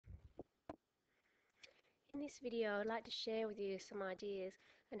this video, I'd like to share with you some ideas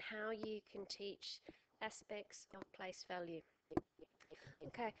on how you can teach aspects of place value.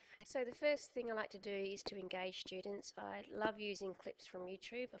 Okay, so the first thing I like to do is to engage students. I love using clips from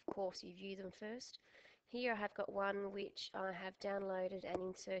YouTube. Of course, you view them first. Here I have got one which I have downloaded and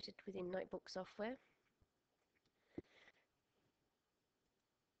inserted within notebook software.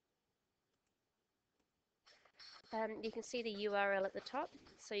 You can see the URL at the top,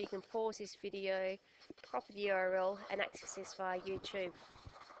 so you can pause this video, copy the URL and access this via YouTube.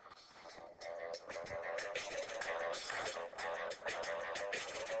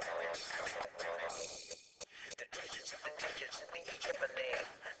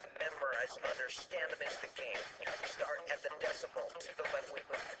 Memorize, understand them is the game. Start at the decimal to the left with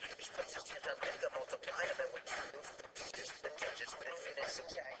multiply them with the digits with infinite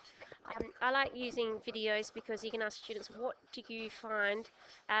subtract. I like using videos because you can ask students, what do you find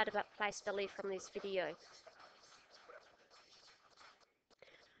out about place value from this video?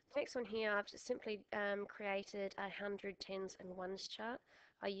 Next one here, I've just simply created a 100, tens and ones chart.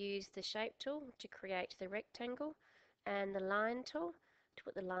 I use the shape tool to create the rectangle and the line tool to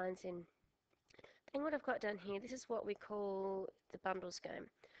put the lines in. And what I've got done here, this is what we call the bundles game.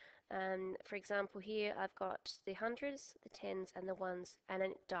 For example, here I've got the hundreds, the tens and the ones and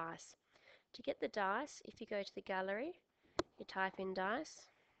then dice. To get the dice, if you go to the gallery, you type in dice,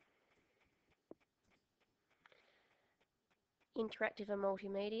 interactive and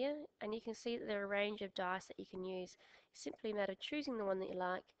multimedia, and you can see that there are a range of dice that you can use. It's simply a matter of choosing the one that you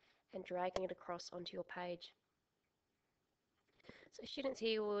like and dragging it across onto your page. So students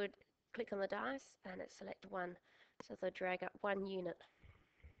here would click on the dice and it select one, so they'll drag up 1 unit,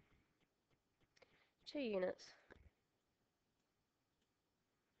 2 units,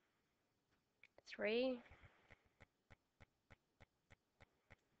 3,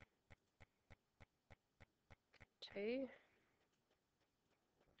 2,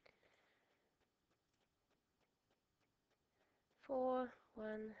 4,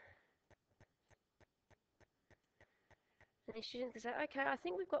 1. And the students can say, okay, I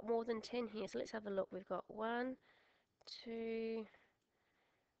think we've got more than 10 here, so let's have a look. We've got 1, 2,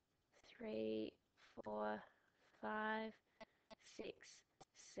 3, 4, 5, 6,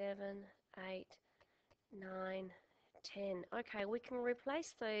 7, 8, 9, 10. Okay, we can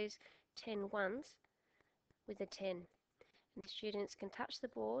replace those 10 ones with a 10. And the students can touch the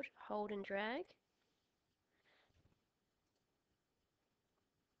board, hold and drag,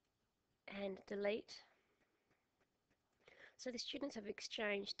 and delete. So the students have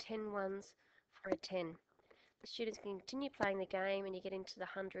exchanged 10 ones for a 10. The students can continue playing the game and you get into the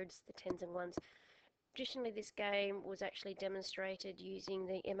hundreds, the tens and ones. Traditionally, this game was actually demonstrated using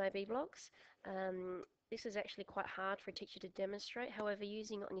the MOB blocks. This is actually quite hard for a teacher to demonstrate. However,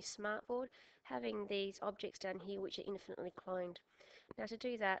 using it on your smartboard, having these objects down here which are infinitely cloned. Now to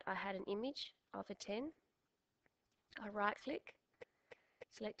do that, I had an image of a 10. I right click,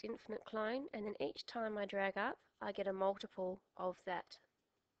 select infinite clone, and then each time I drag up, I get a multiple of that.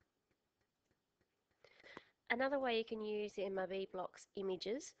 Another way you can use the MOB blocks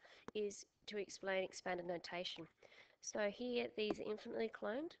images is to explain expanded notation. So here these are infinitely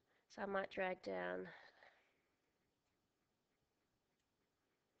cloned, so I might drag down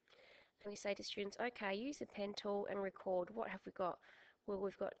and we say to students, okay, use the pen tool and record. What have we got? Well,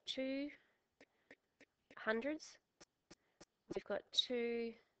 we've got 2 hundreds, we've got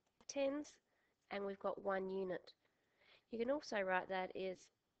 2 tens, and we've got 1 unit. You can also write that as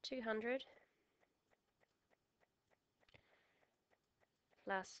 200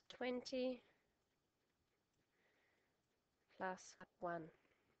 plus 20 plus 1.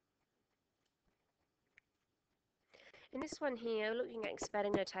 In this one here, looking at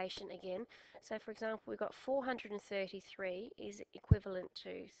expanded notation again, so for example, we've got 433 is equivalent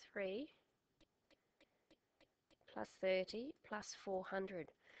to 3 plus 30 plus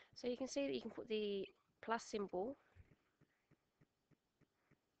 400. So you can see that you can put the plus symbol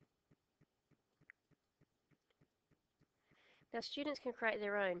Now students can create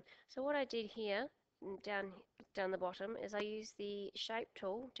their own. So what I did here, down the bottom, is I used the shape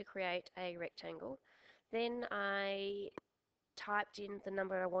tool to create a rectangle. Then I typed in the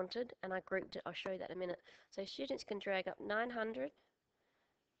number I wanted and I grouped it. I'll show you that in a minute. So students can drag up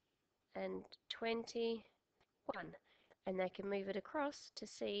 921 and they can move it across to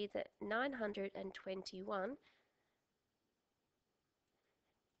see that 921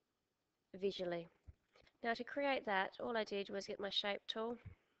 visually. Now to create that, all I did was get my shape tool,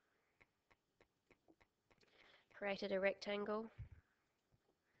 created a rectangle,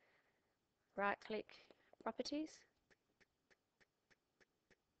 right click, properties,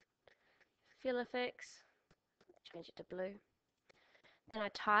 fill effects, change it to blue. Then I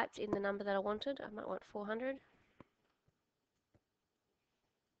typed in the number that I wanted. I might want 400.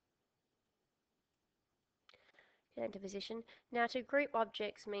 Get into position. Now to group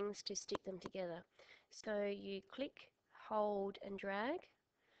objects means to stick them together. So you click, hold and drag.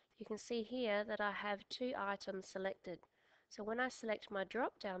 You can see here that I have two items selected. So when I select my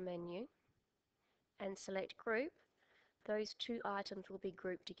drop down menu and select group, those two items will be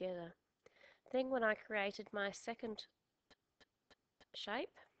grouped together. Then when I created my second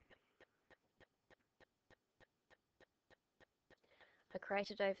shape, I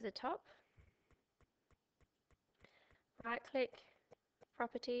create it over the top, right click,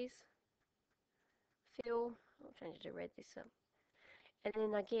 properties, fill, I'll change it to red this time. And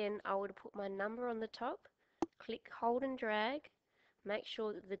then again I would put my number on the top, click, hold and drag, make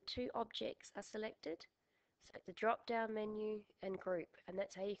sure that the two objects are selected, select the drop down menu and group, and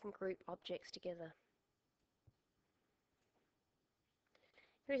that's how you can group objects together.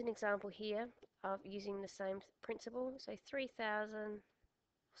 Here's an example here of using the same principle. So 30,000,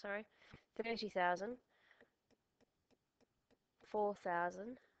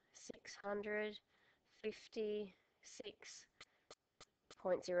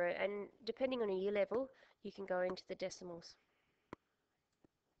 4,656.0, and depending on your year level, you can go into the decimals.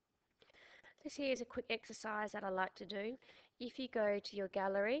 This here is a quick exercise that I like to do. If you go to your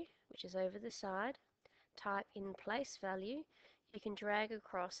gallery, which is over the side, type in place value, you can drag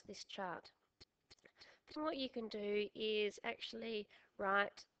across this chart. And what you can do is actually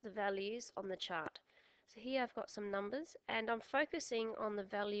write the values on the chart. So here I've got some numbers and I'm focusing on the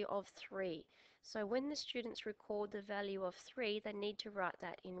value of 3. So when the students record the value of 3, they need to write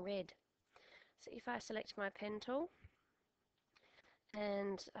that in red. So if I select my pen tool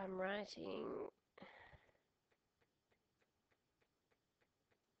and I'm writing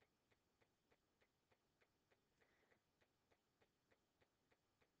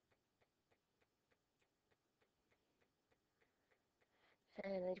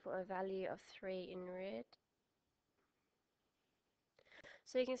and I need to put my value of 3 in red.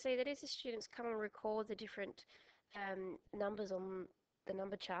 So you can see that as the students come and record the different numbers on the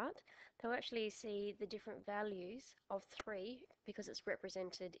number chart, they'll actually see the different values of 3 because it's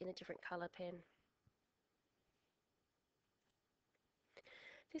represented in a different colour pen.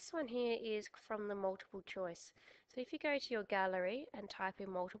 This one here is from the multiple choice. So if you go to your gallery and type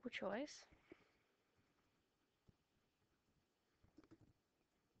in multiple choice,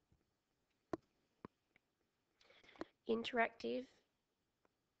 interactive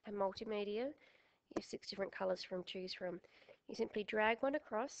and multimedia, you have 6 different colours from choose from. You simply drag one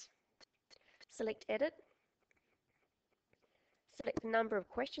across, select edit, select the number of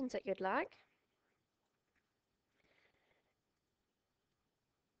questions that you'd like,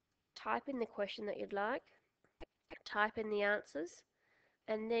 type in the question that you'd like, type in the answers,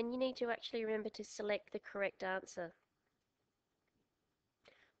 and then you need to actually remember to select the correct answer.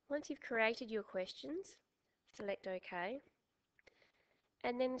 Once you've created your questions, select OK,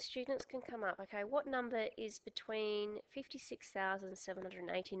 and then the students can come up, okay, what number is between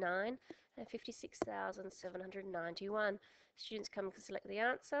 56,789 and 56,791? Students come and select the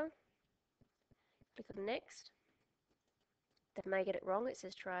answer, click on next. They may get it wrong, it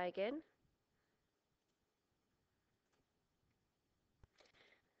says try again.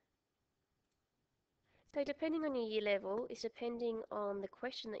 So depending on your year level is depending on the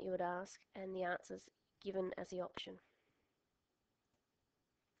question that you would ask and the answers given as the option.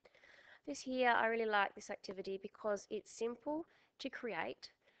 This here, I really like this activity because it's simple to create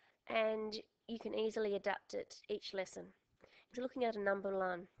and you can easily adapt it each lesson. If you're looking at a number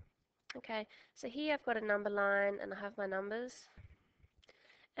line, okay, so here I've got a number line and I have my numbers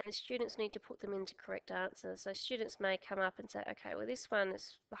and the students need to put them into correct answers. So students may come up and say, okay, well this one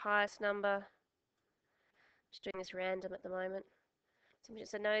is the highest number. Just doing this random at the moment. So I'm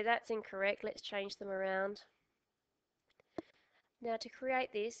just say, no, that's incorrect, let's change them around. Now to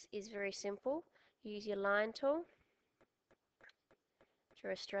create this is very simple. Use your line tool,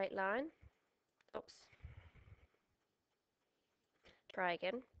 draw a straight line. Oops. Try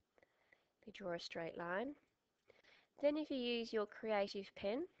again. You draw a straight line. Then if you use your creative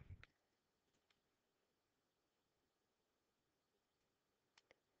pen,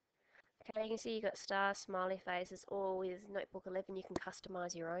 okay, you can see you've got stars, smiley faces, or with Notebook 11 you can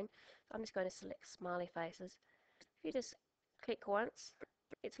customize your own. So I'm just going to select smiley faces. If you just click once,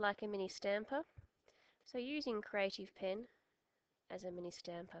 it's like a mini stamper. So using creative pen as a mini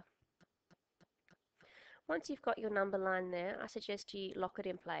stamper. Once you've got your number line there, I suggest you lock it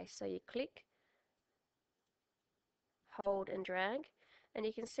in place. So you click, hold and drag, And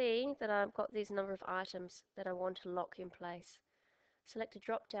you can see that I've got these number of items that I want to lock in place. Select a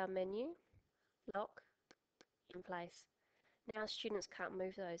drop-down menu, lock in place. Now students can't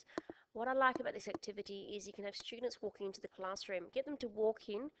move those. What I like about this activity is you can have students walking into the classroom, get them to walk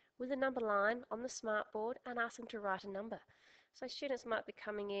in with a number line on the smartboard and ask them to write a number. So students might be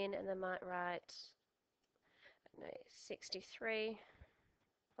coming in and they might write, no, 63.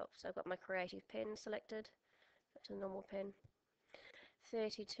 Oh, so I've got my creative pen selected. That's a normal pen.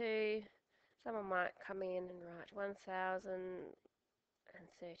 32. Someone might come in and write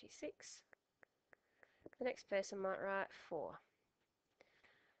 1036. The next person might write 4.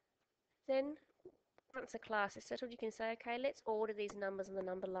 Then, once the class is settled, you can say, okay, let's order these numbers on the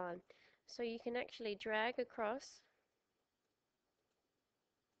number line. So you can actually drag across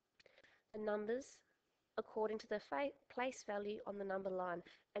the numbers according to the place value on the number line.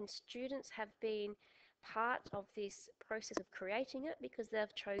 And students have been part of this process of creating it because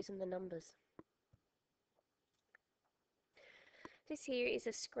they've chosen the numbers. This here is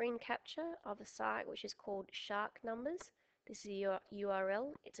a screen capture of a site which is called Shark Numbers. This is your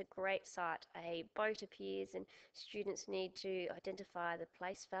URL. It's a great site. A boat appears and students need to identify the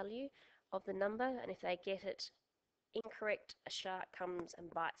place value of the number, and if they get it incorrect, a shark comes and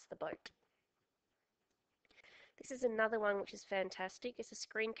bites the boat. This is another one which is fantastic. It's a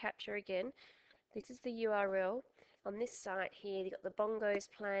screen capture again. This is the URL. On this site here, you've got the bongos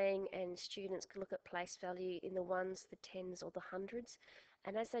playing and students can look at place value in the ones, the tens or the hundreds.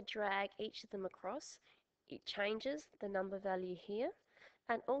 And as they drag each of them across, it changes the number value here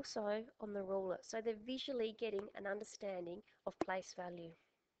and also on the ruler. So they're visually getting an understanding of place value.